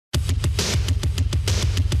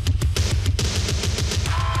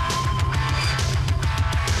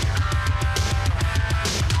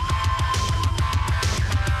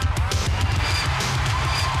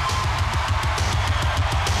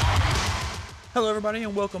Hello, everybody,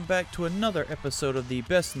 and welcome back to another episode of the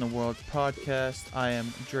Best in the World podcast. I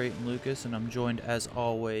am Drayton Lucas, and I'm joined, as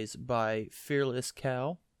always, by Fearless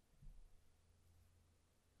Cal.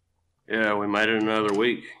 Yeah, we made it another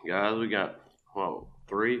week, guys. We got,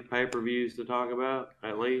 3 pay-per-views to talk about,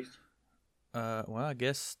 at least? Well, I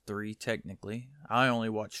guess 3, technically. I only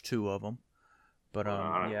watched 2 of them. But,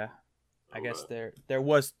 yeah. I guess there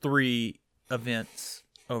was 3 events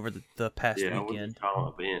over the past weekend. Yeah, we just call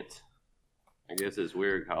them events. I guess it's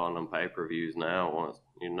weird calling them pay-per-views now, once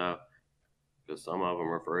because some of them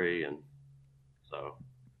are free, and so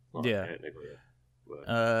not technically.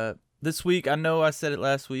 But. This week, I know I said it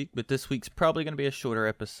last week, but this week's probably going to be a shorter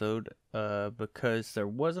episode because there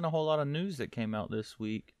wasn't a whole lot of news that came out this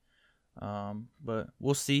week. But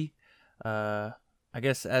we'll see. I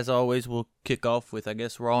guess, as always, we'll kick off with,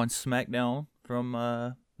 Raw and SmackDown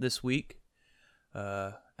from this week.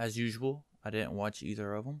 As usual, I didn't watch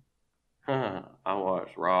either of them. I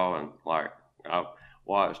watched Raw, and I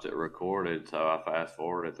watched it recorded, so I fast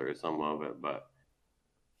forwarded through some of it, but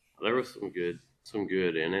there was some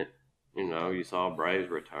good in it. You saw Bray's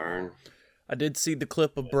return. I did see the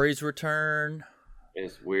clip of Bray's return.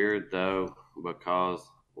 It's weird though, because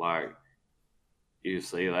you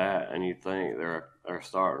see that and you think they're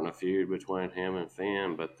starting a feud between him and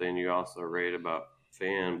Finn, but then you also read about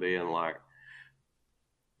Finn being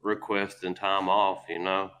requesting time off,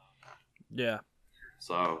 Yeah.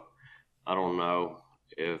 So I don't know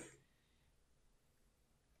if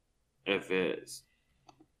it's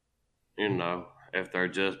if they're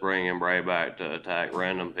just bringing Bray back to attack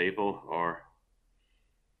random people, or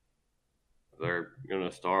they're going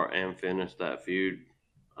to start and finish that feud,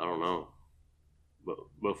 I don't know, but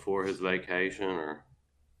before his vacation or...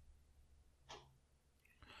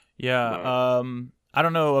 Yeah, I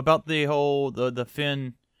don't know about the whole, the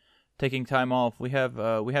Finn taking time off. We have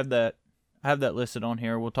that, I have that listed on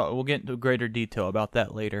here. We'll get into greater detail about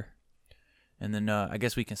that later. And then I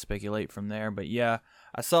guess we can speculate from there. But yeah,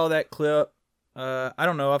 I saw that clip. I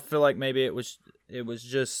don't know. I feel like maybe it was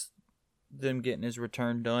just them getting his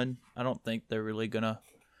return done. I don't think they're really gonna,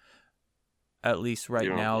 at least right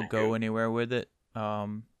now, go anywhere with it. I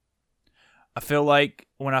feel like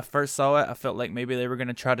when I first saw it, I felt like maybe they were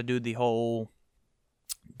gonna try to do the whole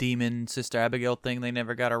Demon Sister Abigail thing they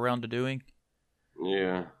never got around to doing.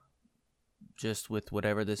 Yeah. Just with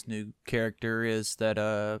whatever this new character is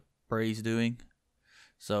that Bray's doing.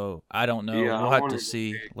 So I don't know. Yeah, we'll have to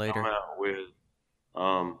see later. Come out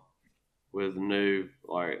with new,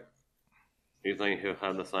 you think he'll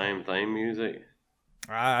have the same theme music?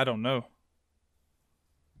 I don't know.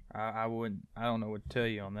 I don't know what to tell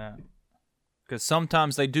you on that. Because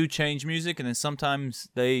sometimes they do change music, and then sometimes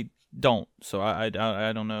they don't. So I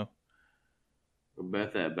don't know. I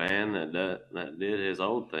bet that band that did his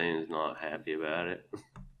old thing is not happy about it.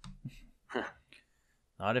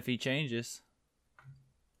 Not if he changes.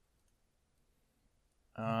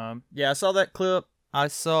 Yeah, I saw that clip. I'm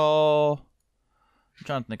trying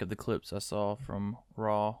to think of the clips I saw from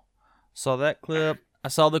Raw. Saw that clip. I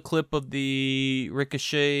saw the clip of the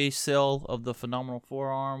Ricochet sell of the Phenomenal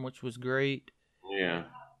Forearm, which was great. Yeah.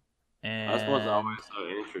 And that's what's always so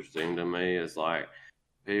interesting to me is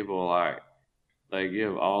people they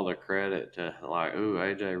give all the credit to ooh,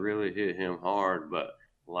 AJ really hit him hard, but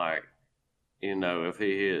if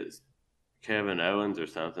he hits Kevin Owens or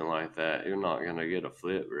something like that, you're not gonna get a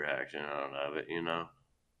flip reaction out of it, I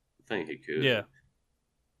think he could. Yeah.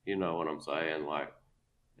 You know what I'm saying?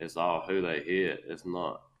 It's all who they hit. It's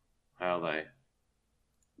not how they.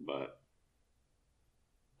 But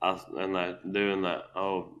and that doing that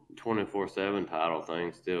 24/7 title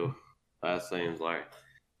thing still. That seems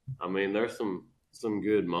there's some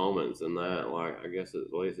good moments in that. I guess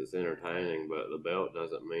at least it's entertaining, but the belt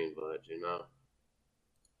doesn't mean much,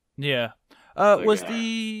 Yeah. Was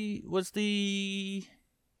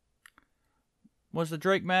the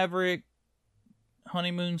Drake Maverick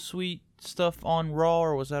honeymoon suite stuff on Raw,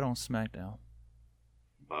 or was that on SmackDown?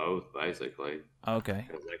 Both, basically. Okay.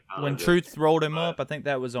 When Truth rolled him up, I think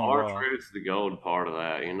that was on Raw. R-Truth's the gold part of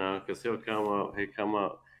that, because he'll come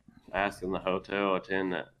up asking the hotel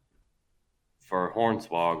attendant for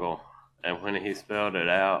Hornswoggle, and when he spelled it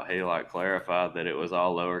out, he clarified that it was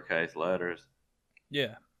all lowercase letters.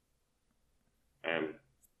 Yeah. And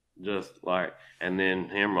just and then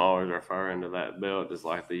him always referring to that belt as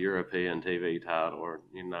the European TV title, or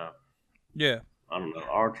Yeah. I don't know.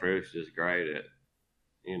 R-Truth's just great at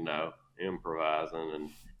improvising,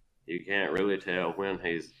 and you can't really tell when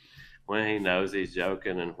he knows he's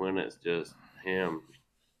joking and when it's just him.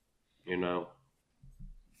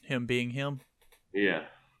 Him being him. Yeah.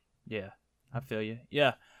 Yeah, I feel you.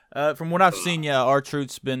 Yeah. From what I've seen, yeah,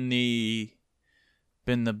 R-Truth's been the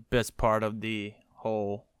best part of the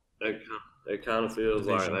whole. It kind of feels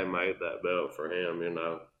division. like they made that belt for him,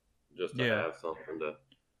 just to have something to.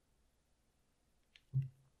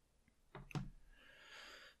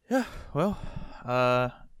 Yeah, well,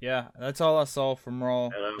 yeah, that's all I saw from Raw.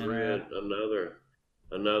 And I read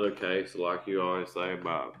another case, like you always say,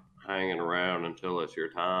 about hanging around until it's your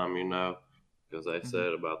time, because they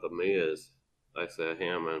said about the Miz, they said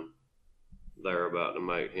him and they're about to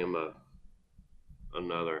make him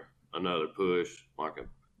another push, like a.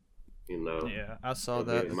 Yeah, I saw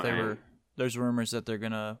that there's rumors that they're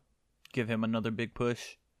gonna give him another big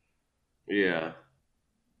push. Yeah.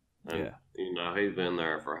 And, he's been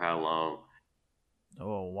there for how long?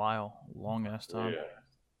 Oh, a while, long ass time. Yeah.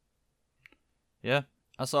 Yeah,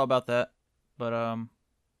 I saw about that, but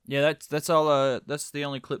yeah, that's all. That's the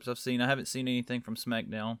only clips I've seen. I haven't seen anything from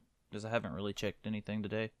SmackDown because I haven't really checked anything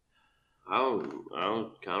today. I'll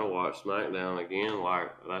kind of watch SmackDown again.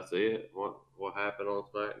 Like that's it. What happened on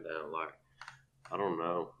SmackDown? Like I don't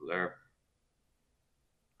know.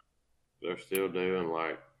 They're still doing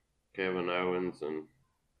like Kevin Owens and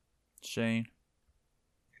Shane.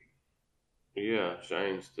 Yeah,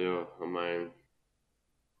 Shane's still a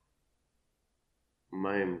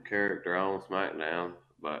main character on SmackDown,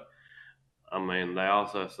 but I mean they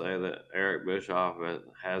also say that Eric Bischoff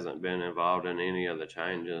hasn't been involved in any of the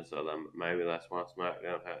changes, so maybe that's why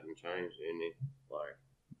SmackDown hasn't changed any. Like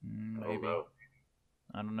maybe.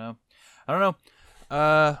 I don't know.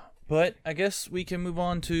 But I guess we can move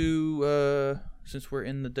on to since we're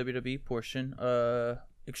in the WWE portion.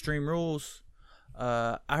 Extreme Rules.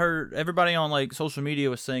 I heard everybody on like social media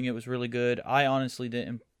was saying it was really good. I honestly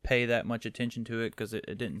didn't pay that much attention to it because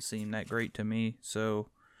it didn't seem that great to me. So,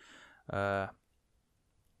 I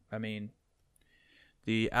mean,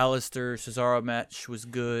 the Alistair Cesaro match was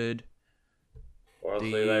good. Well,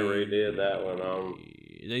 see, they redid that one on.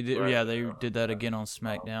 They did, yeah. They did that again on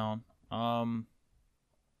SmackDown. I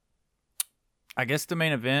guess the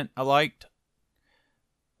main event I liked.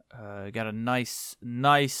 Got a nice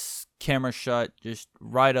camera shot just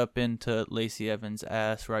right up into Lacey Evans'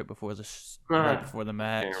 ass right before the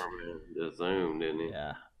match. Cameraman just zoomed, didn't he?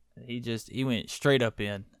 Yeah, he went straight up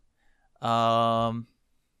in. I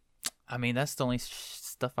mean that's the only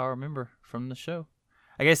stuff I remember from the show.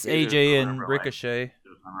 I guess AJ and Ricochet.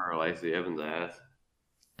 Remember Lacey Evans' ass.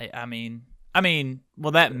 I mean,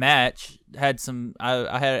 well that match had some.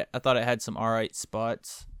 I thought it had some alright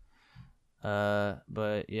spots.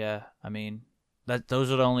 But yeah, I mean,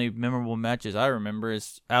 those are the only memorable matches I remember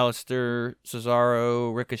is Alistair,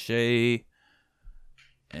 Cesaro, Ricochet,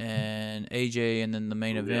 and AJ, and then the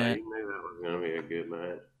main event. You knew that was gonna be a good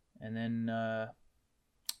match. And then,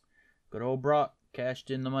 good old Brock cashed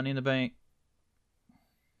in the Money in the Bank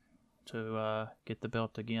to get the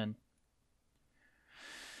belt again.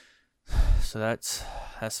 So that's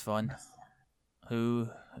fun. Who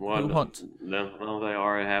wants? Don't they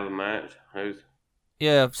already have a match?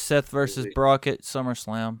 Yeah, Seth versus Brock at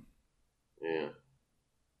SummerSlam. Yeah.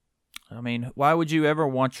 I mean, why would you ever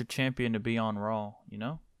want your champion to be on Raw,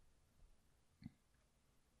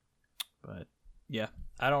 But, yeah,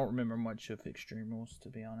 I don't remember much of Extreme Rules, to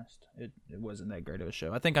be honest. It wasn't that great of a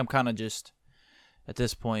show. I think I'm kind of just, at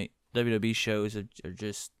this point, WWE shows are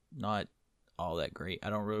just not all that great. I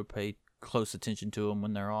don't really pay close attention to them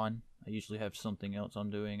when they're on. I usually have something else I'm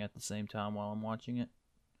doing at the same time while I'm watching it.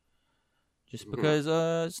 Just because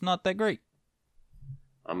it's not that great.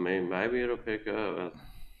 I mean, maybe it'll pick up.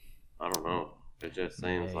 I don't know. It just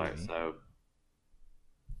seems like so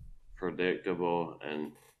predictable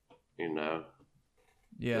and,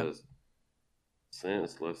 just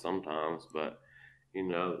senseless sometimes. But,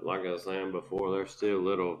 like I was saying before, there's still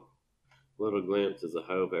little glimpses of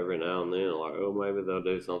hope every now and then. Like, oh, maybe they'll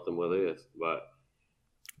do something with this. But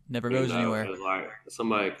never goes anywhere. It's like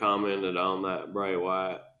somebody commented on that Bray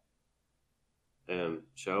Wyatt and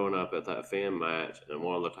showing up at that Finn match, and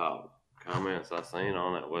one of the top comments I seen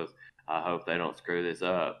on it was, I hope they don't screw this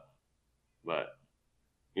up. But,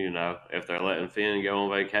 if they're letting Finn go on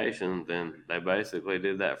vacation, then they basically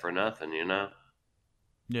did that for nothing,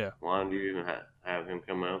 Yeah. Why do you even have him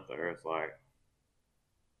come out there? It's like,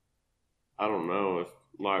 I don't know. It's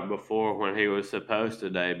like before when he was supposed to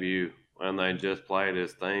debut, and they just played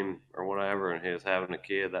his theme or whatever, and he was having a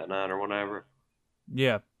kid that night or whatever.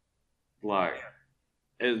 Yeah. Like,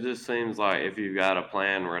 it just seems like if you got a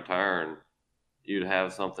planned return, you'd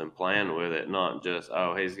have something planned with it, not just,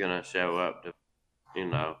 oh, he's going to show up to,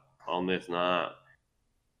 on this night,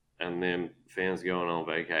 and then Finn's going on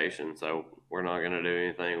vacation, so we're not going to do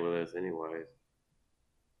anything with this anyways.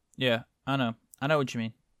 Yeah, I know. I know what you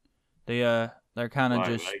mean. They're kind of Like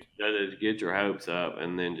just they just get your hopes up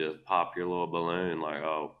and then just pop your little balloon. Like,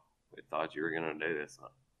 oh, we thought you were gonna do this.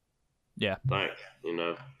 yeah. Thanks,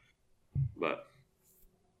 But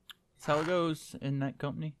That's how it goes in that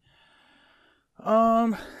company.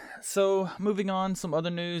 So moving on, some other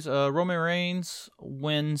news. Roman Reigns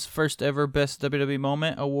wins first ever Best WWE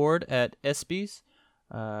Moment award at ESPYs.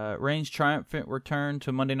 Reigns' triumphant return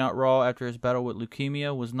to Monday Night Raw after his battle with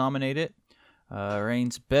leukemia was nominated.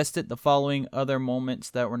 Reigns bested the following other moments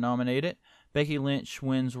that were nominated. Becky Lynch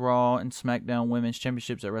wins Raw and SmackDown Women's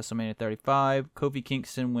Championships at WrestleMania 35. Kofi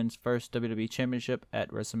Kingston wins first WWE Championship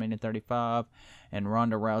at WrestleMania 35. And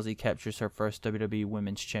Ronda Rousey captures her first WWE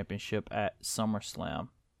Women's Championship at SummerSlam.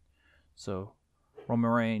 So,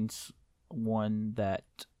 Roman Reigns won that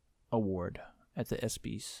award at the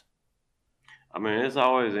ESPYs. I mean, it's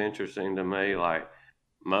always interesting to me. Like,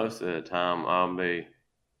 most of the time, I'll be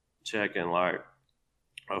checking like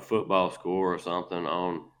a football score or something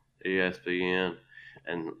on ESPN,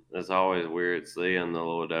 and it's always weird seeing the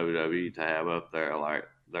little WWE tab up there, like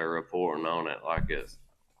they're reporting on it like it's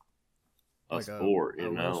a Like sport, a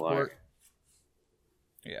real sport.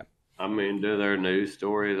 Yeah. I mean, do their news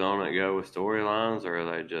stories on it go with storylines, or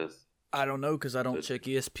are they just? I don't know because I don't check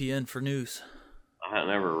ESPN for news. I had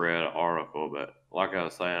never read an article, but like I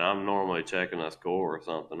was saying, I'm normally checking a score or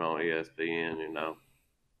something on ESPN,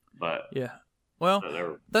 But yeah, well,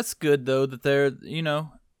 that's good though that they're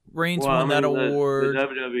Reigns won that award. The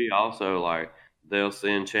WWE also they'll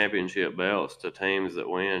send championship belts to teams that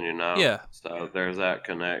win, Yeah. So there's that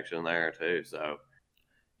connection there too. So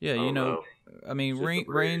yeah, I mean,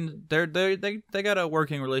 Reigns, they got a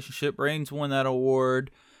working relationship. Reigns won that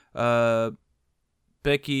award.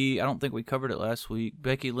 Becky, I don't think we covered it last week.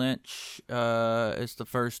 Becky Lynch is the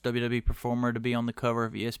first WWE performer to be on the cover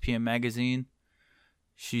of ESPN magazine.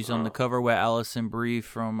 She's on the cover with Allison Brie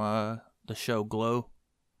from the show Glow.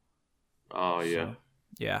 Oh, yeah. So,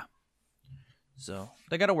 yeah. So,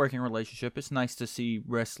 they got a working relationship. It's nice to see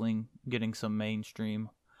wrestling getting some mainstream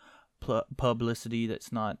publicity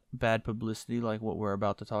that's not bad publicity like what we're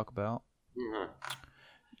about to talk about.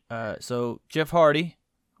 Mm-hmm. So, Jeff Hardy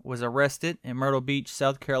was arrested in Myrtle Beach,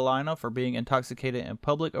 South Carolina for being intoxicated in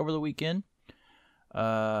public over the weekend.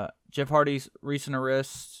 Jeff Hardy's recent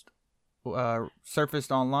arrest surfaced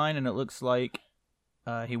online, and it looks like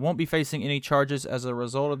he won't be facing any charges as a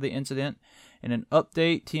result of the incident. In an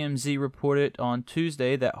update, TMZ reported on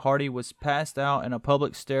Tuesday that Hardy was passed out in a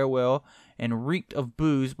public stairwell and reeked of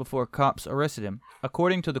booze before cops arrested him.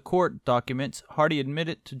 According to the court documents, Hardy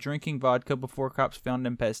admitted to drinking vodka before cops found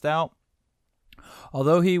him passed out.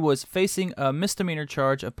 Although he was facing a misdemeanor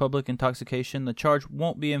charge of public intoxication, the charge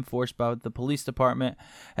won't be enforced by the police department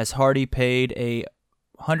as Hardy paid a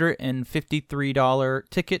 $153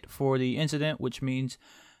 ticket for the incident, which means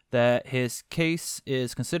that his case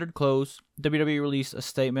is considered closed. WWE released a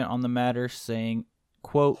statement on the matter saying,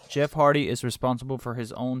 quote, Jeff Hardy is responsible for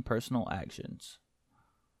his own personal actions.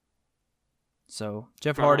 So,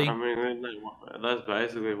 Jeff Hardy. I mean, that's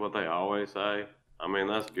basically what they always say. I mean,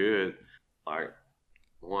 that's good. Like,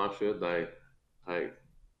 why should they take?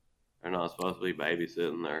 They're not supposed to be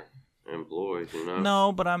babysitting their employees,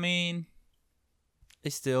 No, but I mean,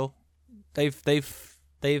 they've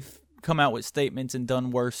come out with statements and done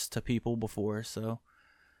worse to people before. So,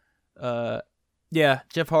 yeah,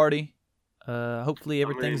 Jeff Hardy. Hopefully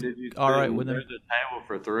everything's all right with him. There's a Table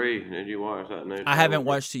for Three. Did you watch that new? I haven't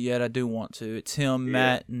watched it yet. I do want to. It's him,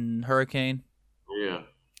 Matt, and Hurricane. Yeah.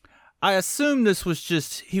 I assume this was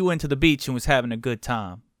just he went to the beach and was having a good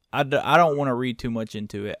time. I don't want to read too much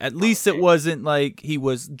into it. At least it wasn't like he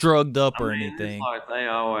was drugged up or anything. It's like they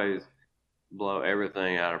always blow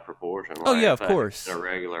everything out of proportion. Like, oh yeah, of course. A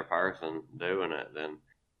regular person doing it, then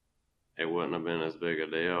it wouldn't have been as big a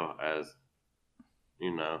deal as,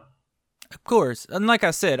 Of course. And like I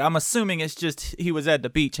said, I'm assuming it's just he was at the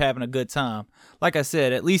beach having a good time. Like I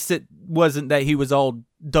said, at least it wasn't that he was all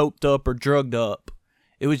doped up or drugged up.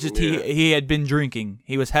 It was just he had been drinking.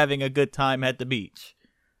 He was having a good time at the beach.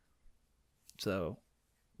 So,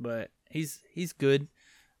 but he's good.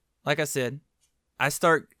 Like I said, I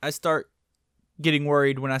start getting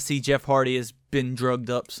worried when I see Jeff Hardy has been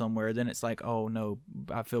drugged up somewhere. Then it's like, oh no,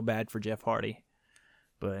 I feel bad for Jeff Hardy.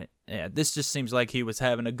 But yeah, this just seems like he was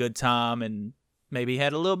having a good time and maybe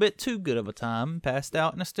had a little bit too good of a time. Passed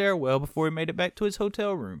out in a stairwell before he made it back to his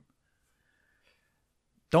hotel room.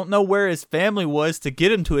 Don't know where his family was to get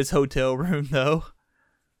him to his hotel room, though.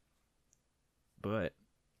 But,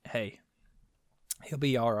 hey, he'll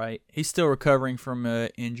be all right. He's still recovering from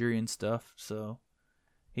injury and stuff, so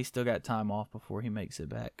he's still got time off before he makes it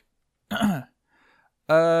back.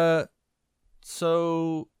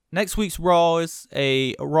 So, next week's Raw is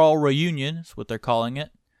a Raw reunion, is what they're calling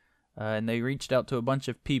it. And they reached out to a bunch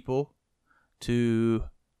of people to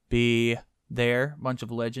be there, a bunch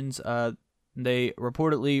of legends. They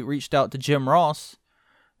reportedly reached out to Jim Ross,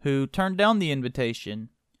 who turned down the invitation.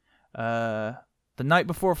 The night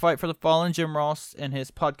before Fight for the Fallen, Jim Ross and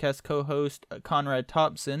his podcast co-host Conrad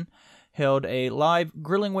Thompson held a live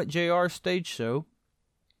Grilling with JR stage show.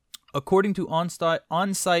 According to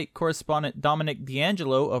on-site correspondent Dominic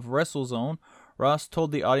D'Angelo of WrestleZone, Ross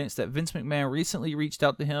told the audience that Vince McMahon recently reached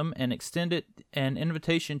out to him and extended an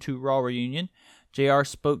invitation to Raw Reunion. JR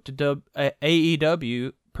spoke to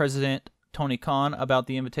AEW President Tony Khan about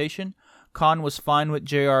the invitation. Khan was fine with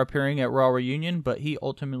JR appearing at Raw Reunion, but he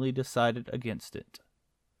ultimately decided against it.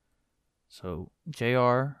 So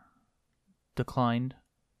JR declined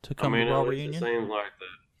to come to Raw Reunion. It seems like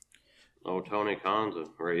that. Oh, Tony Khan's a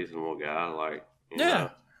reasonable guy. Like, you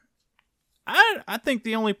know. I think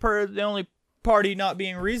the only party not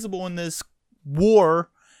being reasonable in this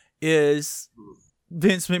war is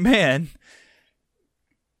Vince McMahon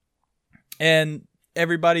and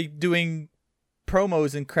everybody doing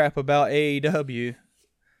promos and crap about AEW,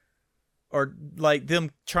 or like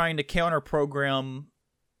them trying to counter program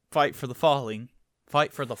Fight for the Fallen. I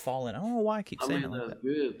don't know why I keep saying it like that. That's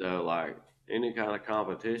good though. Like, any kind of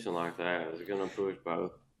competition like that is going to push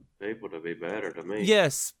both people to be better, to me.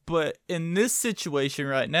 Yes, but in this situation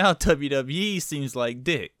right now, WWE seems like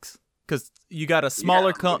dicks. Because you got a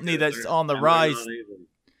smaller company that's on the rise.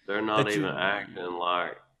 They're not even acting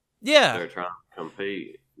like they're trying to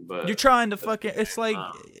compete. But you're trying to fucking... It's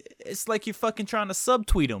like you're fucking trying to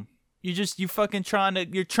subtweet them.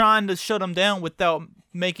 You're trying to shut them down without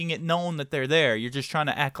making it known that they're there. You're just trying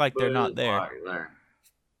to act like they're not there.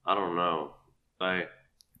 I don't know.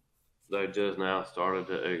 They just now started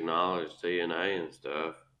to acknowledge TNA and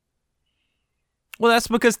stuff. Well, that's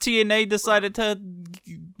because TNA decided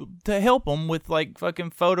to help them with like fucking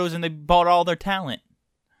photos, and they bought all their talent.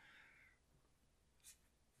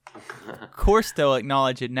 Of course, they'll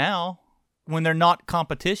acknowledge it now when they're not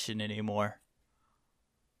competition anymore.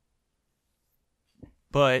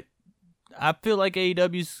 But I feel like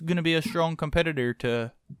AEW is going to be a strong competitor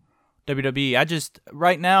to WWE.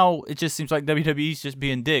 Right now it just seems like WWE's just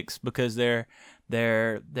being dicks because they're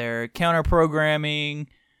counter programming.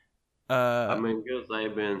 Because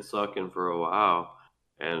they've been sucking for a while,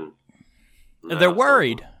 and they're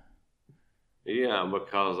worried. Yeah,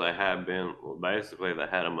 because they have been. Basically, they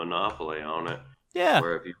had a monopoly on it. Yeah.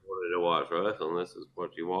 Where if you wanted to watch wrestling, this is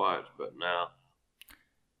what you watch. But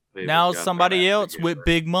now somebody else with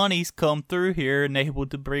big money's come through here and able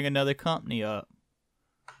to bring another company up.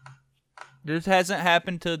 This hasn't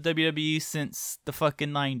happened to WWE since the fucking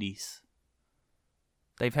 90s.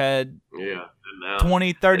 They've had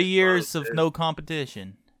 20, 30 years of no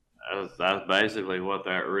competition. That's basically what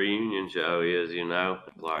that reunion show is, you know.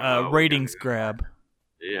 Like, ratings grab.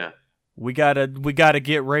 Yeah. We gotta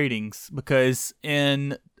get ratings because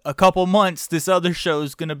in a couple months this other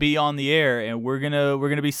show's gonna be on the air and we're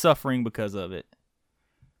gonna be suffering because of it.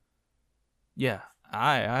 Yeah,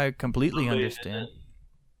 I completely understand.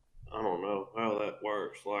 I don't know how that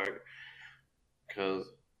works, like, because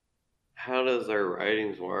how does their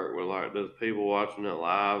ratings work? With like, does people watching it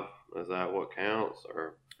live, is that what counts,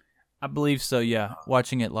 or? I believe so. Yeah,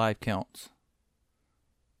 watching it live counts.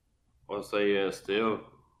 Well, so still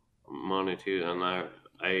Monday, Tuesday, and now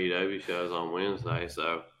AEW shows on Wednesday,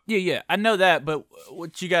 so. Yeah, I know that, but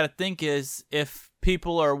what you got to think is if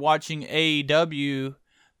people are watching AEW.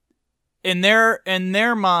 In their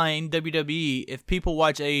mind, WWE, if people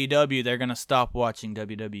watch AEW, they're going to stop watching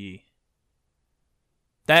WWE.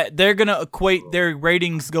 That they're going to equate their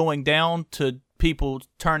ratings going down to people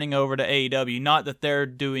turning over to AEW, not that they're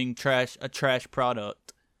doing a trash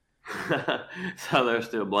product. So they're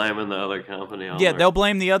still blaming the other company on they'll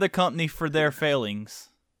blame the other company for their failings.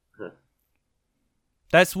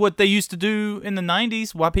 That's what they used to do in the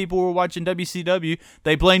 90s while people were watching WCW.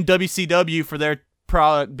 They blamed WCW for their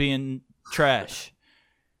product being trash.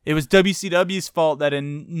 It was WCW's fault that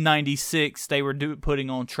in 96 they were putting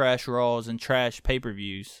on trash Raws and trash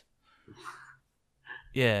pay-per-views.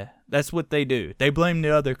 Yeah, that's what they do. They blame the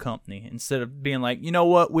other company instead of being like, you know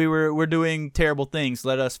what, we're doing terrible things.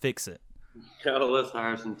 Let us fix it. Let's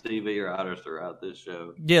hire some TV writers to write this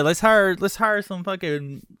show. Yeah, let's hire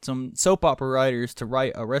some soap opera writers to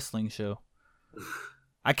write a wrestling show.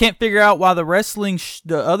 I can't figure out why the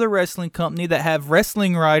other wrestling company that have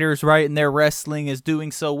wrestling writers writing their wrestling is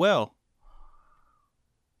doing so well.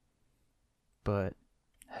 But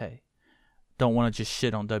hey, don't want to just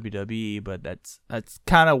shit on WWE, but that's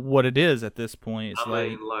kind of what it is at this point. It's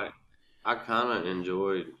I kind of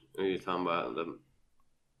enjoyed Are you talking about the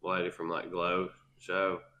lady from that Glow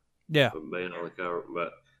show? Yeah. Being on the cover,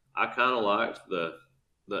 but I kind of liked the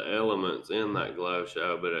elements in that Glow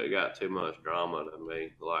show, but it got too much drama to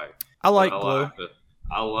me. Like I like I Glow.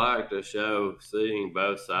 like the show seeing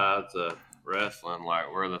both sides of wrestling,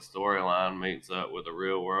 like where the storyline meets up with the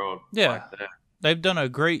real world. Yeah. Like that. They've done a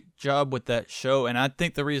great job with that show, and I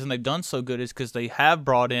think the reason they've done so good is because they have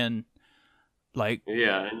brought in, like,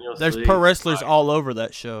 yeah, and there's pro wrestlers all over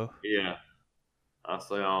that show. Yeah, I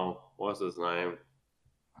see. What's his name?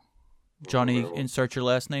 Johnny, insert your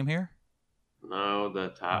last name here. No,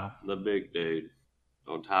 the big dude,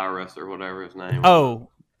 Thai wrestler, whatever his name. Oh,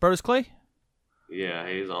 Brodus Clay. Yeah,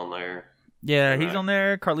 he's on there. Yeah, he's on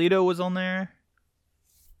there. Carlito was on there.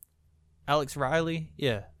 Alex Riley.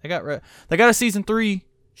 Yeah, they got a season 3.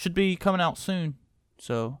 Should be coming out soon.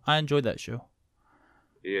 So I enjoyed that show.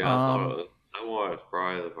 Yeah, I watched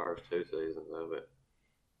probably the first 2 seasons of it.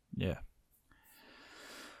 Yeah.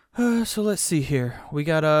 So let's see here. We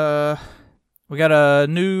got another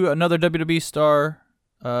WWE star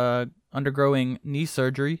undergoing knee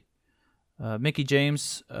surgery. Mickie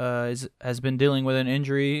James has been dealing with an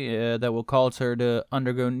injury that will cause her to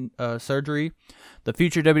undergo surgery. The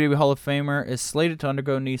future WWE Hall of Famer is slated to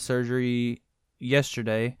undergo knee surgery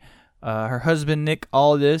yesterday. Her husband, Nick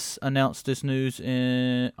Aldis, announced this news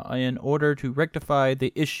in order to rectify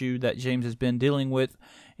the issue that James has been dealing with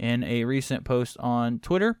in a recent post on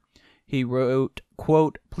Twitter. He wrote,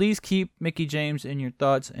 quote, "Please keep Mickie James in your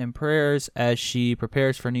thoughts and prayers as she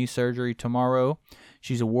prepares for knee surgery tomorrow.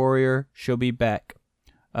 She's a warrior. She'll be back."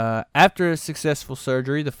 After a successful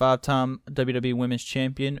surgery, the 5-time WWE Women's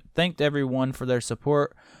Champion thanked everyone for their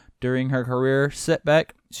support during her career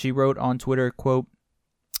setback. She wrote on Twitter, quote,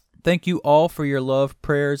 "Thank you all for your love,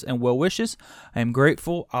 prayers, and well wishes. I am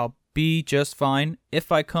grateful. I'll be just fine.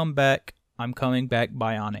 If I come back, I'm coming back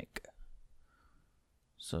bionic."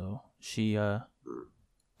 So she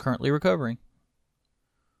currently recovering.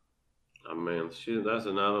 I mean, that's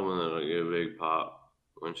another one that'll get a big pop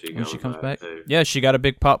when she comes back. Too. Yeah, she got a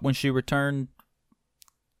big pop when she returned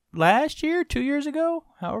last year, 2 years ago,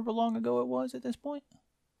 however long ago it was at this point.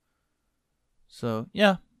 So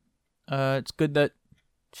yeah, it's good that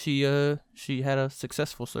she had a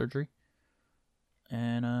successful surgery,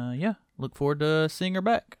 and yeah, look forward to seeing her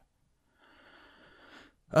back.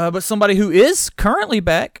 But somebody who is currently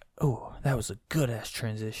back. Oh, that was a good-ass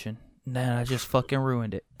transition. Nah, I just fucking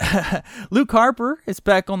ruined it. Luke Harper is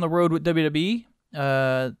back on the road with WWE.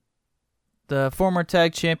 The former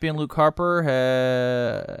tag champion Luke Harper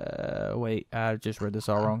wait, I just read this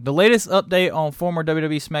all wrong. The latest update on former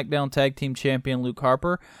WWE SmackDown Tag Team Champion Luke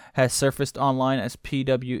Harper has surfaced online as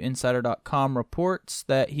PWInsider.com reports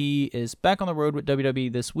that he is back on the road with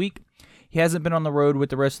WWE this week. He hasn't been on the road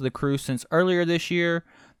with the rest of the crew since earlier this year.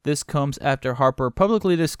 This comes after Harper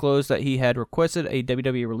publicly disclosed that he had requested a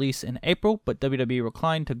WWE release in April, but WWE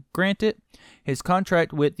declined to grant it. His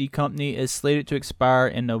contract with the company is slated to expire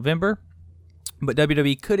in November, but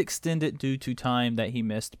WWE could extend it due to time that he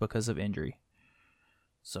missed because of injury.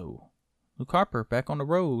 So, Luke Harper back on the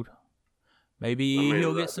road. Maybe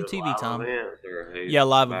he'll get some TV time. Yeah,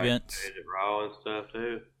 live events. Raw and stuff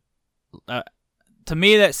too. To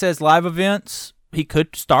me, that says live events. He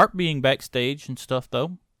could start being backstage and stuff,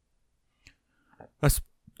 though. I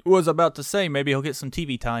was about to say, maybe he'll get some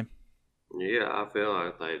TV time. Yeah, I feel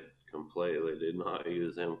like they completely did not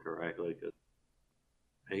use him correctly because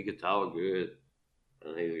he could talk good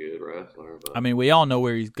and he's a good wrestler. But I mean, we all know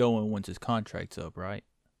where he's going once his contract's up, right?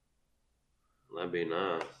 That'd be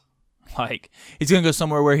nice. Like, he's going to go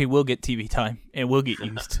somewhere where he will get TV time and will get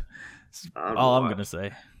used. All I'm going to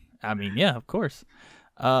say. I mean, yeah, of course.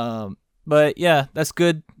 But, yeah, that's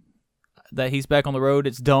good that he's back on the road.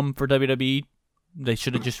 It's dumb for WWE. They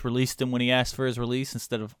should have just released him when he asked for his release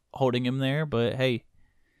instead of holding him there. But, hey,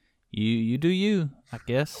 you do you, I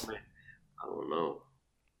guess. I don't know.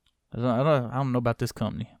 I don't know about this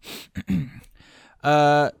company.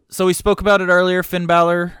 So we spoke about it earlier. Finn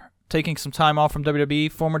Balor taking some time off from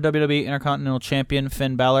WWE. Former WWE Intercontinental Champion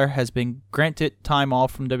Finn Balor has been granted time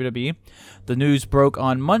off from WWE. The news broke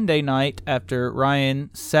on Monday night after Ryan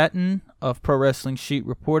Satin of Pro Wrestling Sheet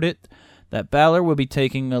reported that Balor will be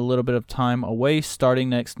taking a little bit of time away starting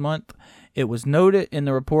next month. It was noted in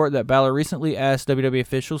the report that Balor recently asked WWE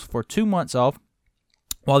officials for 2 months off.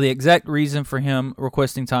 While the exact reason for him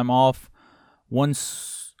requesting time off, one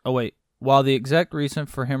source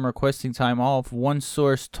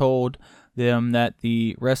told them that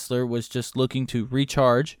the wrestler was just looking to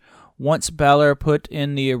recharge. Once Balor put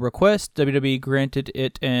in the request, WWE granted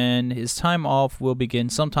it, and his time off will begin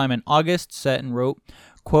sometime in August. Satin wrote,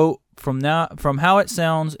 quote, from how it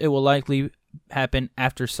sounds, it will likely happen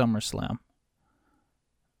after SummerSlam.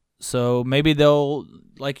 So maybe they'll,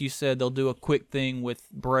 like you said, they'll do a quick thing with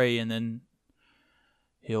Bray and then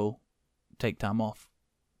he'll take time off.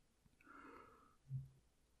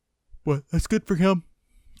 What? That's good for him.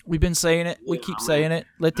 We've been saying it. We keep saying it.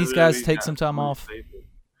 Let these guys take some time off.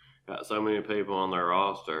 Got so many people on their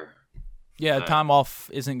roster. Yeah, time off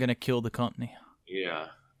isn't going to kill the company. Yeah,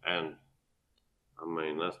 and I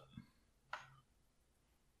mean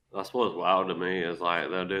that's what's wild to me is like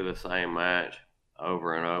they'll do the same match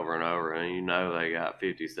over and over and over, and you know they got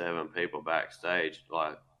 57 people backstage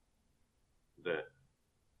like that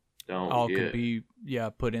don't all get could be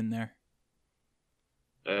put in there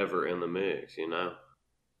ever in the mix, you know.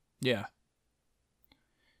 Yeah,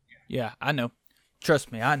 I know.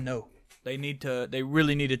 Trust me, I know. They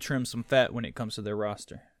really need to trim some fat when it comes to their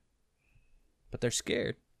roster. But they're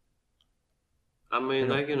scared. I mean,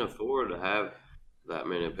 they can afford to have that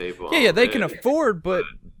many people. Yeah, they can afford, but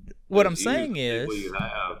what I'm saying is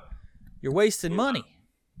you're wasting money.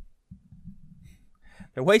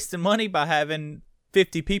 They're wasting money by having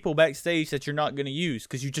 50 people backstage that you're not going to use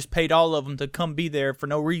because you just paid all of them to come be there for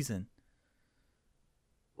no reason.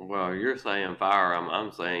 Well, you're saying fire them.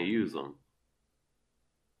 I'm saying use them.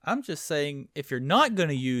 I'm just saying if you're not going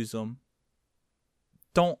to use them,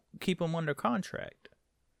 don't keep them under contract.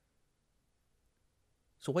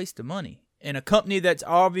 It's a waste of money. In a company that's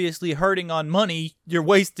obviously hurting on money, you're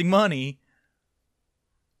wasting money.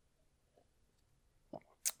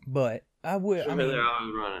 But I mean, they're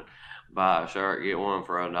always running. Buy a shirt, get one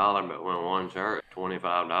for $1, but when one shirt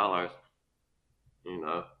 $25, you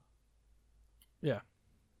know. Yeah.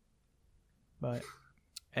 But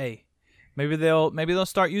hey, maybe they'll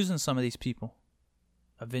start using some of these people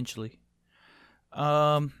eventually.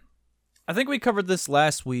 I think we covered this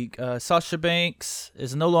last week. Sasha Banks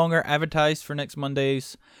is no longer advertised for next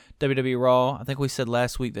Monday's WWE Raw. I think we said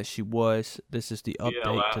last week that she was. This is the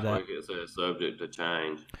update to that. Last week it said subject to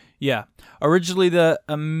change. Yeah. Originally the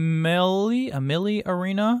Amalie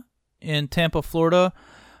Arena in Tampa, Florida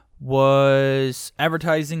was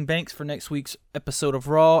advertising Banks for next week's episode of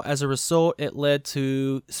Raw. As a result, it led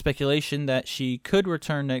to speculation that she could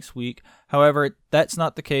return next week. However, that's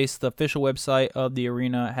not the case. The official website of the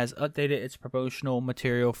arena has updated its promotional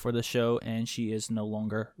material for the show, and she is no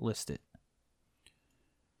longer listed.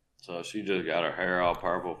 So she just got her hair all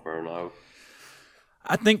purple for no.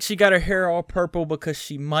 I think she got her hair all purple because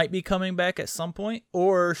she might be coming back at some point,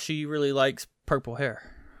 or she really likes purple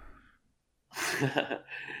hair.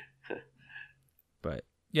 But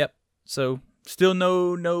yep. So still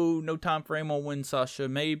no time frame on when Sasha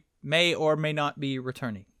may or may not be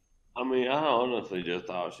returning. I mean, I honestly just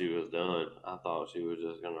thought she was done. I thought she was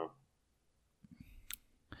just gonna.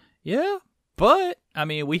 Yeah, but I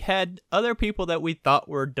mean, we had other people that we thought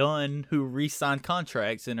were done who re-signed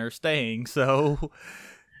contracts and are staying. So,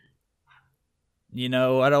 you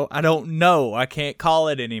know, I don't know. I can't call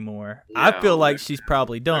it anymore. Yeah, I feel like she's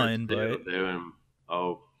probably done, but doing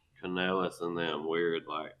Canellis and them weird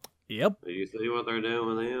like. Yep. Do you see what they're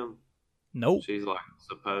doing with him? Nope. She's like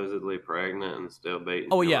supposedly pregnant and still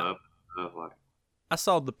beating him up. Like, I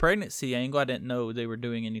saw the pregnancy angle. I didn't know they were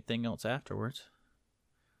doing anything else afterwards.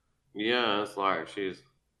 Yeah, it's like she's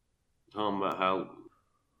talking about how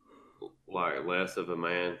like less of a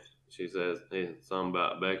man. She says something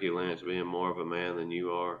about Becky Lynch being more of a man than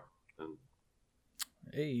you are. And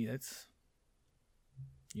hey, that's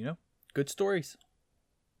good stories.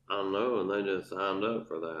 I don't know, and they just signed up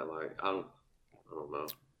for that. Like I don't know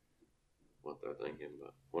what they're thinking,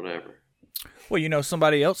 but whatever. Well,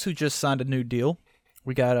 somebody else who just signed a new deal.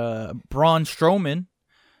 We got Braun Strowman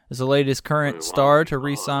is the latest current star to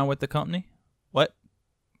re-sign with the company. What?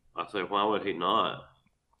 I said, why would he not?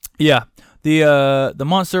 Yeah, the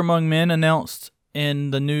Monster Among Men announced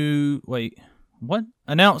in the new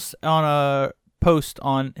announced on a post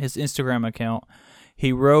on his Instagram account.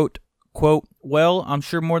 He wrote, quote, "Well, I'm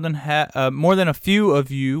sure more than a few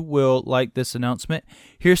of you will like this announcement.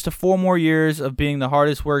 Here's to 4 more years of being the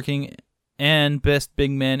hardest working and best big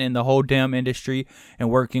men in the whole damn industry and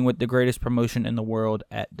working with the greatest promotion in the world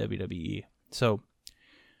at WWE." So,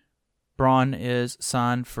 Braun is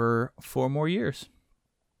signed for 4 more years,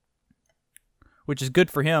 which is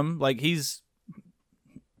good for him. Like, he's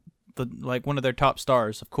one of their top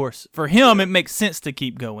stars, of course. For him, it makes sense to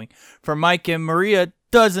keep going. For Mike and Maria,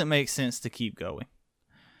 doesn't make sense to keep going.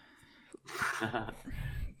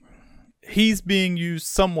 He's being used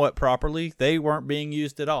somewhat properly. They weren't being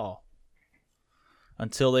used at all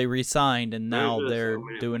until they re-signed, and now they're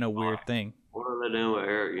doing a weird thing. What are they doing with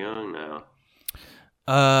Eric Young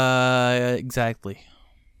now? Exactly.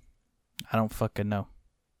 I don't fucking know.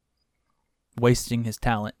 Wasting his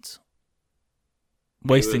talents.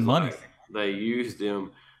 Wasting money. Like, they used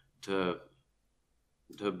him to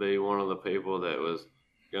be one of the people that was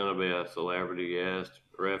going to be a celebrity guest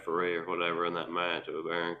referee or whatever in that match with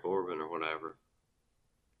Baron Corbin or whatever.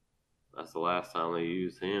 That's the last time they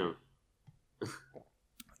used him.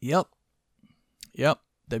 Yep.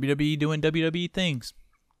 WWE doing WWE things.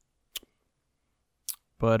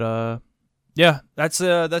 But yeah, that's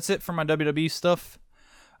it for my WWE stuff.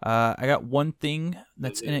 I got one thing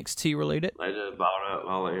that's NXT related. They just bought up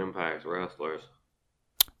all the Impact's wrestlers.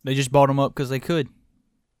 They just bought them up because they could.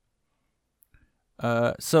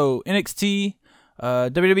 So NXT,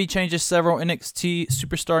 WWE changes several NXT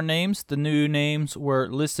superstar names. The new names were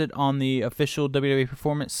listed on the official WWE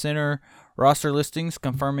Performance Center roster listings,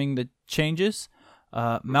 confirming the changes.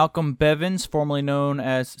 Malcolm Bevins, formerly known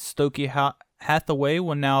as Stokely Hathaway,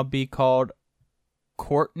 will now be called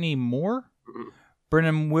Courtney Moore.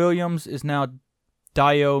 Brennan Williams is now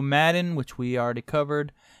Dio Madden, which we already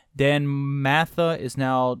covered. Dan Matha is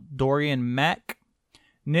now Dorian Mack.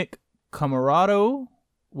 Nick Camarado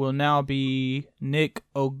will now be Nick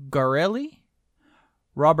Ogarelli.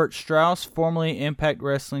 Robert Strauss, formerly Impact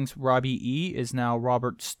Wrestling's Robbie E., is now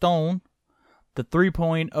Robert Stone. The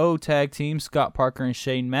 3.0 tag team, Scott Parker and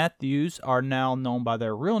Shane Matthews, are now known by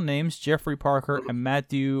their real names, Jeffrey Parker and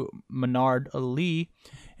Matthew Menard Lee.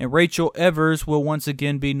 And Rachel Evers will once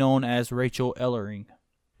again be known as Rachel Ellering.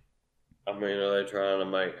 I mean, are they trying to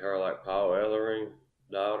make her like Paul Ellering's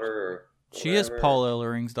daughter? Or she is Paul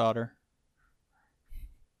Ellering's daughter.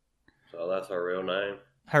 So that's her real name?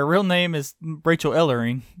 Her real name is Rachel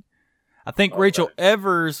Ellering. I think Rachel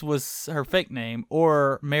Evers was her fake name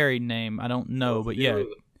or married name. I don't know, but yeah.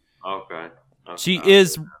 Okay. She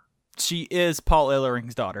is Paul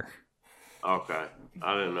Ellering's daughter. Okay.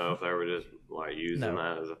 I didn't know if they were just like using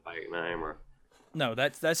that as a fake name or. No,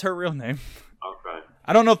 that's her real name. Okay.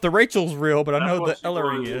 I don't know if the Rachel's real, but I know that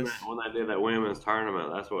Ellering is. When they did that women's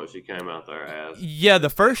tournament, that's what she came out there as. Yeah, the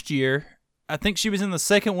first year. I think she was in the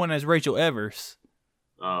second one as Rachel Evers.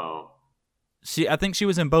 Oh. I think she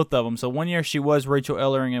was in both of them. So one year she was Rachel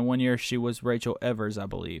Ellering, and one year she was Rachel Evers, I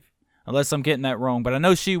believe. Unless I'm getting that wrong, but I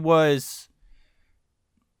know she was.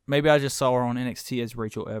 Maybe I just saw her on NXT as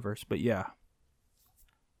Rachel Evers, but yeah,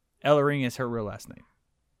 Ellering is her real last name.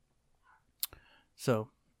 So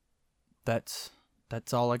that's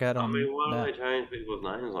all I got on. I mean, why do they change people's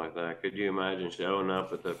names like that? Could you imagine showing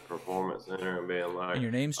up at the Performance Center and being like, and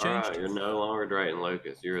your name's changed? All right, you're no longer Drayton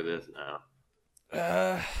Lucas. You're this now.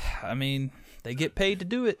 I mean, they get paid to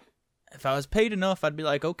do it. If I was paid enough, I'd be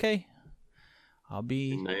like, okay, I'll be.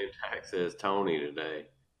 Your name tag says Tony today.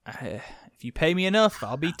 If you pay me enough,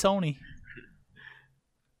 I'll be Tony.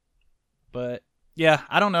 But yeah,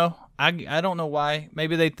 I don't know. I don't know why.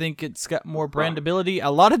 Maybe they think it's got more brandability. A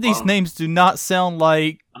lot of these names do not sound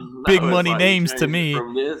like big money names to me.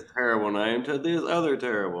 From this terrible name to this other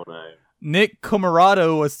terrible name. Nick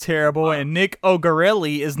Camarado was terrible, and Nick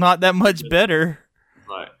Ogarelli is not that much better.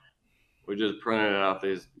 Like, we just printed out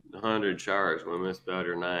these 100 charts. We misspelled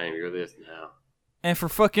your name. You're this now. And for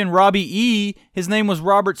fucking Robbie E., his name was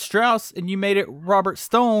Robert Strauss, and you made it Robert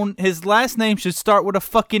Stone. His last name should start with a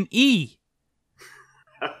fucking E.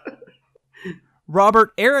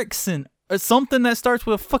 Robert Erickson. Something that starts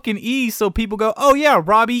with a fucking E, so people go, oh yeah,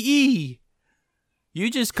 Robbie E.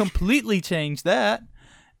 You just completely changed that.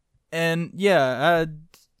 And yeah,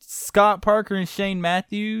 Scott Parker and Shane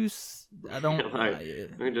Matthews. I don't.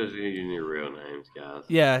 We're just using your real names, guys.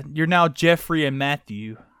 Yeah, you're now Jeffrey and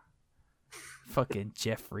Matthew. Fucking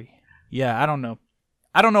Jeffrey. Yeah, I don't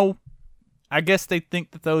know. I guess they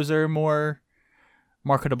think that those are more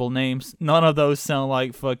marketable names. None of those sound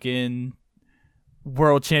like fucking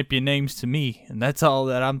world champion names to me, and that's all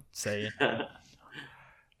that I'm saying.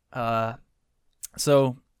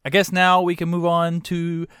 So I guess now we can move on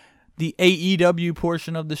to the AEW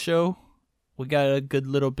portion of the show. We got a good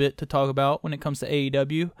little bit to talk about when it comes to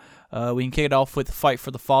AEW. We can kick it off with Fight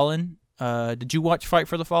for the Fallen. Did you watch Fight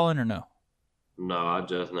for the Fallen or no? No, I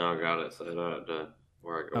just now got it set up to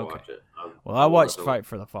where I can watch it. I watched Fight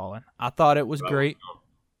for the Fallen. I thought it was great.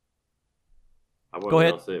 Go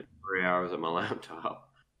ahead. I'll sit 3 hours at my laptop.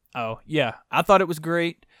 Oh, yeah. I thought it was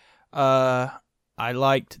great. I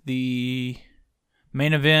liked the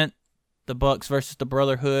main event, the Bucks versus the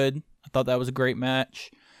Brotherhood. I thought that was a great match.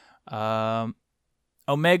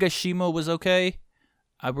 Omega Shima was okay.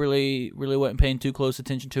 I really wasn't paying too close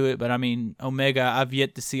attention to it, but I mean, Omega, I've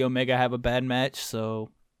yet to see Omega have a bad match,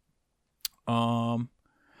 so the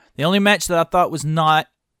only match that I thought was not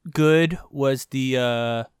good was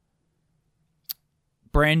the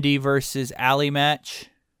Brandy versus Allie match.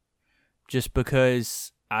 just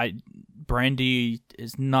because Brandy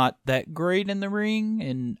is not that great in the ring,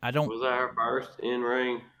 and I don't. Was that her first in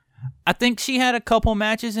ring? I think she had a couple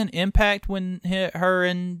matches in Impact when her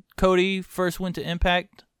and Cody first went to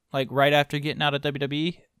Impact, like right after getting out of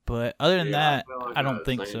WWE. But other than that, I don't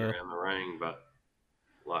think so. Her in the ring, but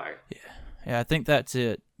like, yeah, I think that's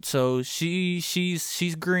it. So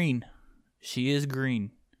she's green. She is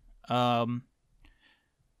green. Also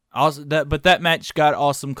that match got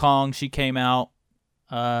Awesome Kong. She came out.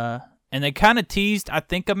 And they kind of teased, I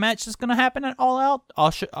think, a match is going to happen at All Out.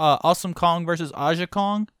 Awesome Kong versus Aja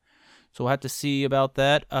Kong. So we'll have to see about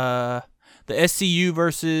that. The SCU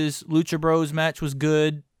versus Lucha Bros match was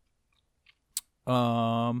good.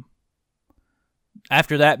 After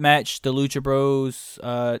that match, the Lucha Bros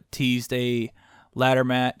teased a ladder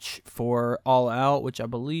match for All Out, which I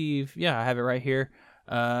believe, I have it right here.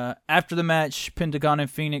 After the match, Pentagon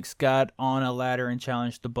and Phoenix got on a ladder and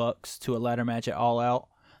challenged the Bucks to a ladder match at All Out.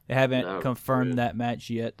 They haven't confirmed that match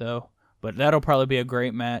yet, though, but that'll probably be a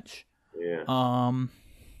great match. Yeah. I'm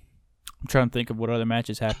trying to think of what other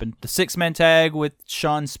matches happened. The 6-man tag with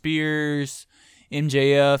Shawn Spears,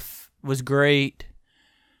 MJF was great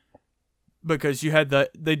because you had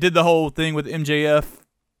they did the whole thing with MJF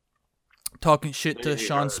talking shit to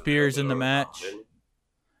Shawn Spears in the match.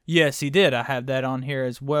 Yes, he did. I have that on here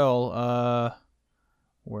as well.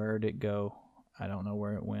 Where'd it go? I don't know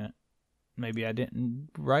where it went. Maybe I didn't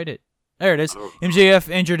write it. There it is. MJF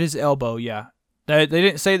injured his elbow, yeah. They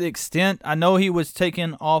didn't say the extent. I know he was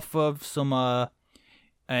taken off of some an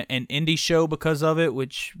indie show because of it,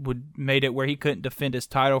 which made it where he couldn't defend his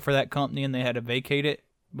title for that company, and they had to vacate it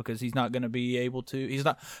because he's not going to be able to. He's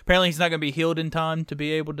not going to be healed in time to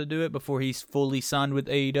be able to do it before he's fully signed with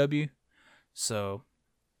AEW. So,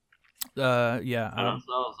 yeah. I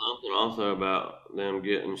saw something also about them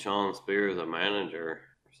getting Shawn Spears a manager.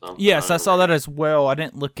 Yes, I saw that as well. I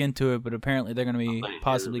didn't look into it, but apparently they're going to be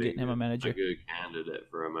possibly getting him a manager. A good candidate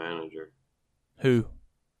for a manager. Who?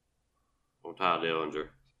 Well, Ty Dillinger.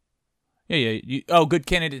 Yeah. Good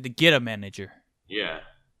candidate to get a manager. Yeah.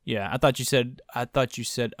 Yeah, I thought you said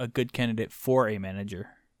a good candidate for a manager,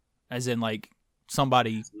 as in like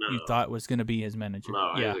somebody you thought was going to be his manager.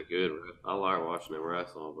 No, he's a good. I like watching him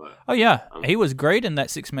wrestle, but he was great in that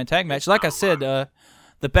 6-man tag match. Like I said,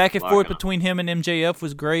 the back and forth between him and MJF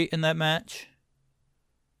was great in that match.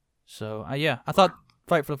 So, I thought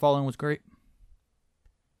Fight for the Fallen was great.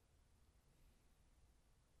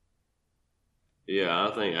 Yeah,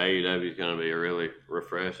 I think AEW is going to be a really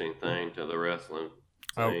refreshing thing to the wrestling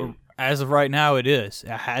scene. As of right now, it is. It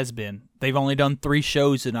has been. They've only done 3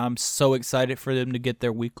 shows, and I'm so excited for them to get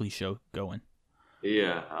their weekly show going.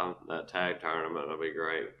 Yeah, that tag tournament will be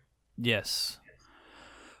great. Yes.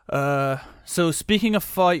 So speaking of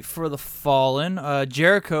Fight for the Fallen,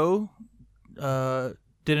 Jericho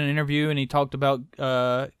did an interview and he talked about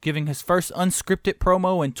giving his first unscripted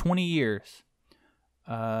promo in 20 years.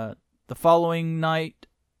 The following night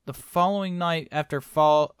after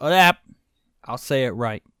I'll say it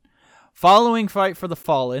right. Following Fight for the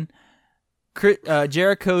Fallen,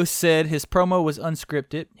 Jericho said his promo was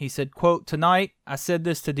unscripted. He said, quote, "Tonight, I said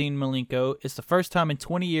this to Dean Malenko. It's the first time in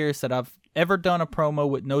 20 years that I've ever done a promo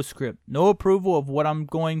with no script, no approval of what I'm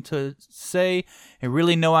going to say, and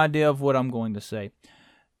really no idea of what I'm going to say.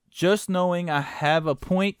 Just knowing I have a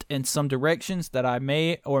point and some directions that I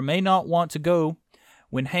may or may not want to go.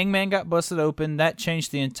 When Hangman got busted open, that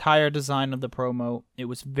changed the entire design of the promo. It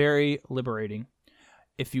was very liberating.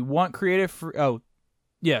 If you want creative freedom,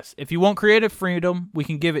 we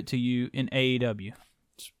can give it to you in AEW."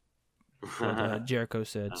 That's what Jericho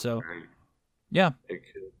said. So, yeah. It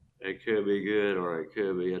could be good or it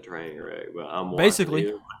could be a train wreck, but I'm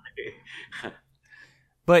basically.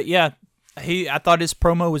 But yeah, I thought his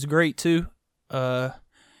promo was great too.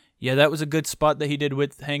 That was a good spot that he did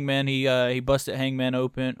with Hangman. He busted Hangman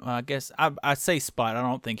open. I guess I say spot. I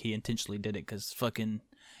don't think he intentionally did it because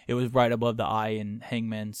it was right above the eye and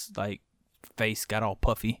Hangman's like face got all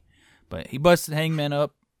puffy. But he busted Hangman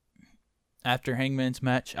up after Hangman's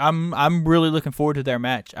match. I'm really looking forward to their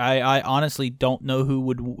match. I honestly don't know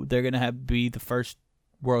who they're gonna have be the first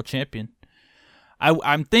world champion.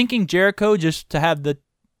 I'm thinking Jericho just to have the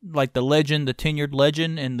legend, the tenured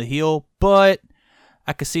legend, and the heel, but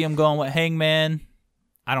I could see him going with Hangman.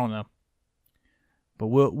 I don't know, but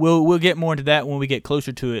we'll get more into that when we get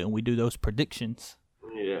closer to it and we do those predictions.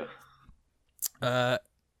 Yeah.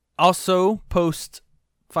 Also, post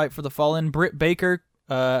Fight for the Fallen, Britt Baker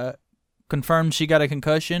confirmed she got a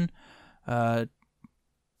concussion.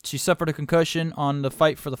 She suffered a concussion on the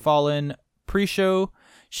Fight for the Fallen pre-show.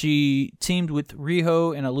 She teamed with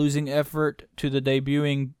Riho in a losing effort to the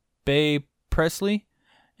debuting Bae Presley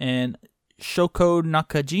and Shoko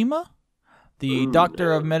Nakajima. The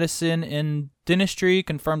doctor of medicine and dentistry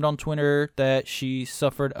confirmed on Twitter that she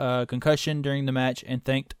suffered a concussion during the match and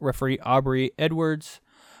thanked referee Aubrey Edwards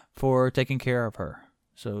for taking care of her.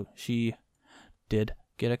 So she did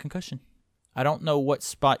get a concussion. I don't know what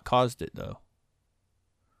spot caused it, though.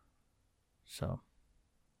 So,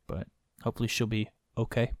 but hopefully she'll be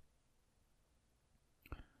okay.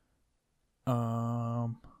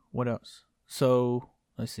 What else? So,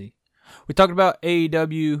 let's see. We talked about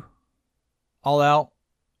AEW All Out.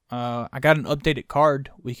 I got an updated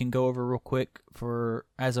card we can go over real quick for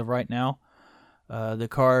as of right now. The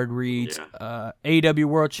card reads AEW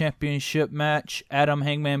World Championship match, Adam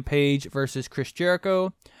Hangman Page versus Chris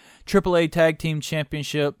Jericho. AAA Tag Team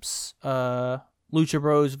Championships, Lucha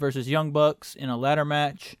Bros versus Young Bucks in a ladder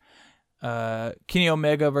match. Kenny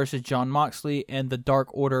Omega versus Jon Moxley, and the Dark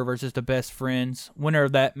Order versus the Best Friends. Winner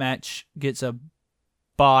of that match gets a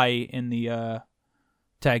bye in the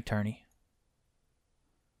tag tourney.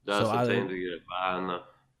 That's the team to get a bye in the...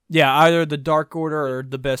 Yeah, either the Dark Order or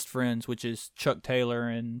the Best Friends, which is Chuck Taylor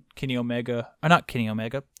and Kenny Omega. Not Kenny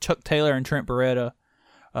Omega. Chuck Taylor and Trent Beretta.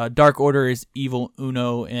 Dark Order is Evil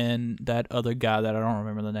Uno and that other guy that I don't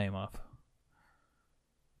remember the name of.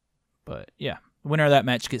 But, yeah. The winner of that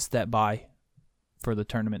match gets that bye for the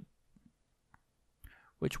tournament,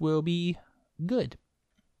 which will be good.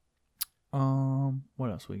 What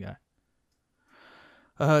else we got?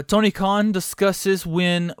 Tony Khan discusses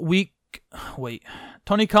when weeknight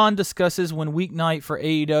for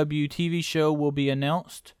AEW TV show will be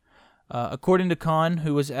announced. According to Khan,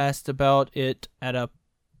 who was asked about it at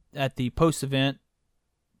the post-event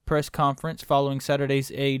press conference following Saturday's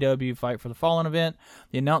AEW Fight for the Fallen event,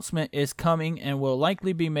 the announcement is coming and will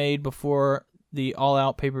likely be made before the All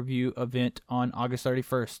Out pay-per-view event on August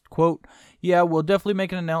 31st. Quote, "Yeah, we'll definitely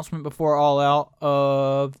make an announcement before All Out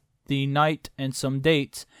of the night and some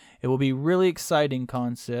dates. It will be really exciting,"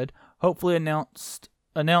 Khan said. "Hopefully announced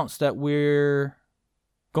that we're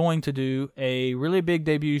going to do a really big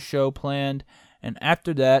debut show planned, and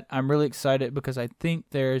after that, I'm really excited because I think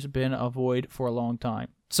there's been a void for a long time."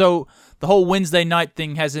 So the whole Wednesday night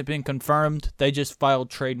thing hasn't been confirmed. They just filed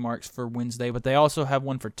trademarks for Wednesday, but they also have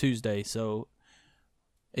one for Tuesday, so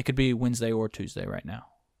it could be Wednesday or Tuesday right now.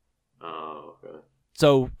 Oh, okay.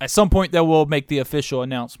 So at some point they will make the official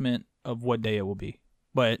announcement of what day it will be.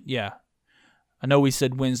 But yeah, I know we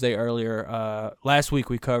said Wednesday earlier. Last week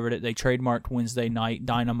we covered it. They trademarked Wednesday night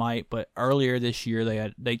Dynamite, but earlier this year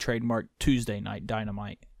they trademarked Tuesday night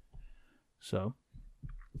Dynamite. So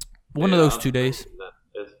one of those 2 days.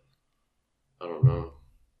 I don't know.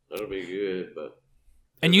 That'll be good, but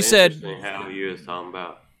and you said how you was talking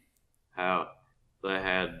about how they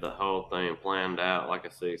had the whole thing planned out like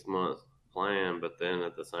a 6 month plan, but then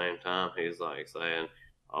at the same time he's like saying,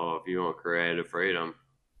 "Oh, if you want creative freedom."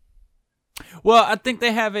 Well, I think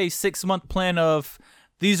they have a 6 month plan of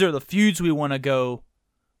these are the feuds we want to go.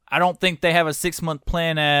 I don't think they have a 6 month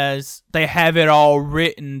plan as they have it all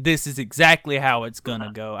written. This is exactly how it's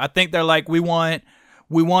gonna go. I think they're like, we want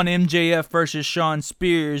MJF versus Shawn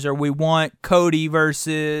Spears, or we want Cody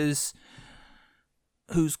versus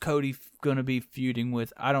who's Cody gonna be feuding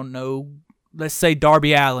with? I don't know. Let's say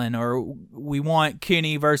Darby Allin, or we want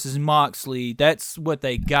Kenny versus Moxley. That's what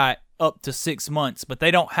they got up to 6 months, but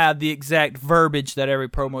they don't have the exact verbiage that every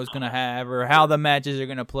promo is going to have or how the matches are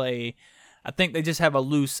going to play. I think they just have a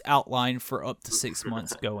loose outline for up to 6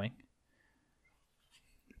 months going.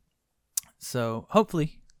 So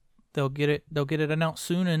hopefully they'll get it announced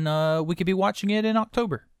soon, and we could be watching it in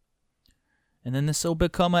October. And then this will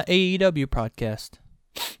become a AEW podcast.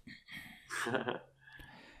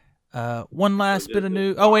 One last bit of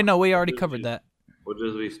news. Oh wait, no, we already covered that. We'll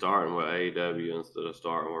just be starting with AEW instead of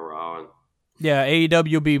starting with Raw. Yeah,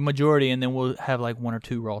 AEW will be majority, and then we'll have like 1 or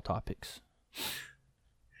 2 Raw topics.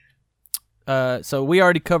 So we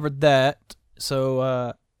already covered that.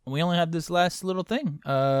 So we only have this last little thing.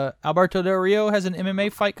 Alberto Del Rio has an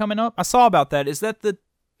MMA fight coming up. I saw about that. Is that the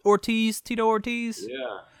Tito Ortiz?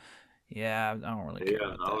 Yeah. Yeah, I don't really care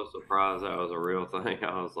about that. I was surprised that was a real thing.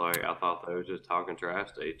 I was like, I thought they were just talking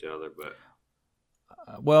trash to each other, but...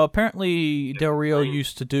 well, apparently Del Rio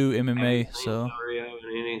used to do MMA, so... Del Rio in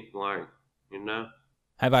any, like, you know?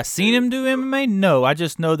 Have I seen him do MMA? No, I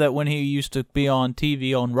just know that when he used to be on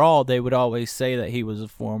TV on Raw, they would always say that he was a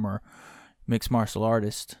former mixed martial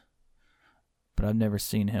artist. But I've never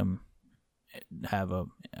seen him have a...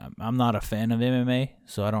 I'm not a fan of MMA,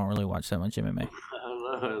 so I don't really watch that much MMA.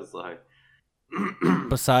 I don't know, it's like...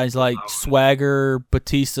 Besides, like, Swagger,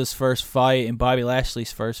 Batista's first fight, and Bobby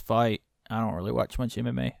Lashley's first fight, I don't really watch much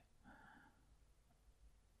MMA.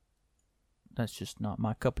 That's just not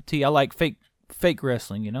my cup of tea. I like fake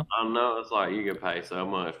wrestling, you know? I know it's like you can pay so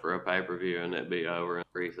much for a pay-per-view and it be over in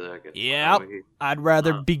 3 seconds. Yeah, I'd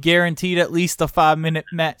rather be guaranteed at least a 5-minute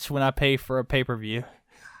match when I pay for a pay-per-view.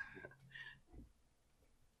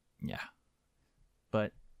 Yeah.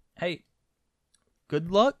 But, hey,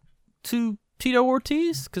 good luck to Tito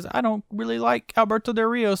Ortiz, because I don't really like Alberto Del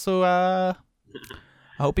Rio, so I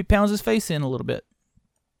hope he pounds his face in a little bit.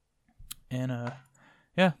 And,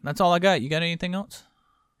 yeah, that's all I got. You got anything else?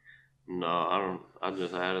 No, I don't. I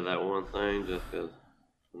just added that one thing just because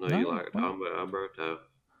I know you like talking about Alberto.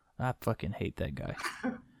 I fucking hate that guy.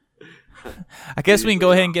 I guess we can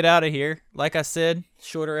go ahead and get out of here. Like I said,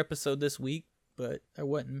 shorter episode this week, but there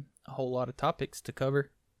wasn't a whole lot of topics to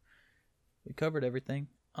cover. We covered everything.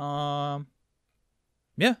 Yeah,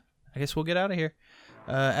 I guess we'll get out of here.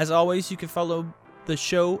 As always, you can follow the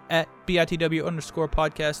show at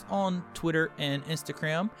BITW_podcast on Twitter and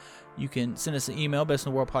Instagram. You can send us an email,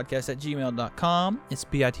 bestintheworldpodcast@gmail.com. It's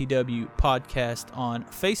BITW Podcast on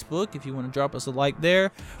Facebook if you want to drop us a like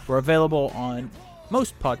there. We're available on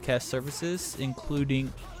most podcast services,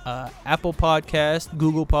 including Apple Podcast,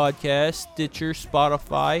 Google Podcast, Stitcher,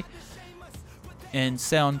 Spotify, and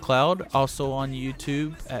SoundCloud. Also on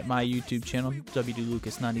YouTube at my YouTube channel,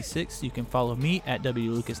 WDLucas96. You can follow me at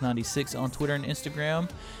WDLucas96 on Twitter and Instagram.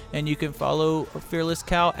 And you can follow Fearless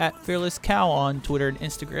Cow at Fearless Cow on Twitter and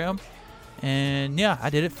Instagram. And yeah, I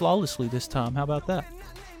did it flawlessly this time. How about that?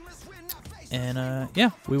 And yeah,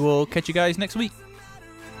 we will catch you guys next week.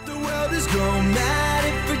 The world is going mad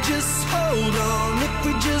if we just hold on, if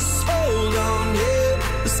we just hold on,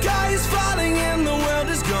 yeah. The sky is falling and the world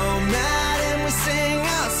is going mad, and we sing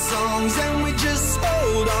our songs and we just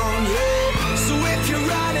hold on, yeah. So if you're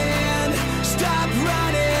running, stop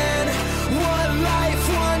running. One life,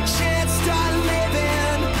 one chance, start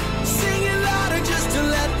living. Sing it louder just to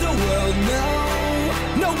let the world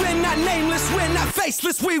know. No, we're not nameless, we're not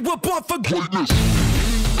faceless, we were born for greatness.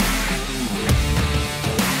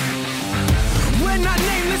 We're not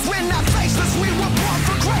nameless, we're not faceless, we were born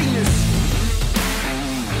for greatness.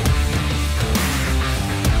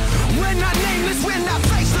 We're not nameless, we're not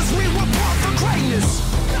faceless, we were born for greatness.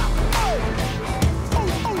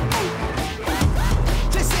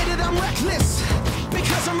 They say that I'm reckless,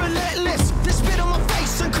 because I'm relentless. They spit on my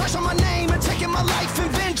face and crush on my name and taking my life in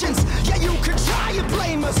vengeance. Yeah, you could try and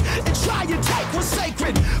blame us and try and take what's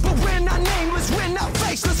sacred, but we're not nameless, we're not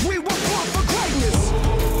faceless, we were born for greatness.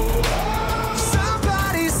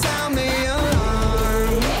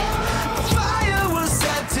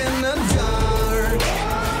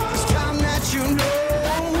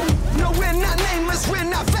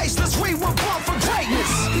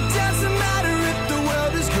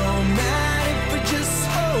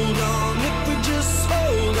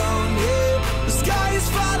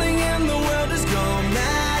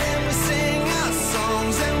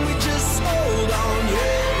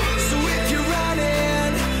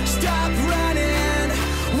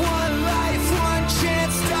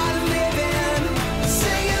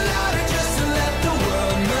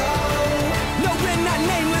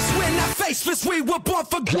 We were born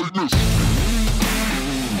for greatness.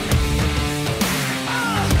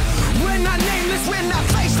 We're not nameless, we're not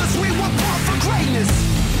faceless, we were born for greatness.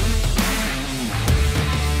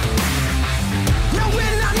 No,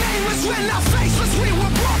 we're not nameless, we're not faceless, we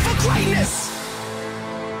were born for greatness.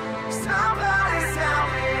 Somebody sound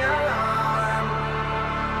the alarm.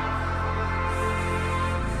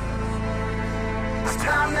 It's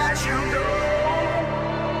time that you know.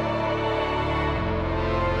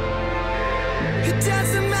 It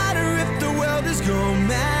doesn't matter if the world is going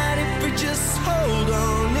mad, if we just hold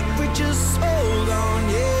on, if we just hold on,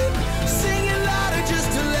 yeah. Sing it louder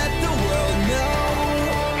just to let the world know.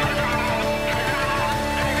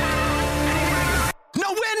 No,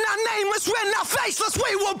 we're not nameless, we're not faceless,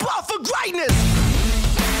 we were born for greatness.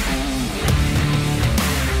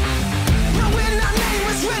 No, we're not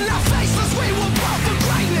nameless, we're not faceless, we were born for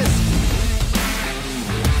greatness.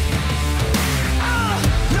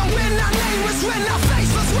 We're not nameless, we're not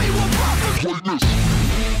faceless, we were born for greatness.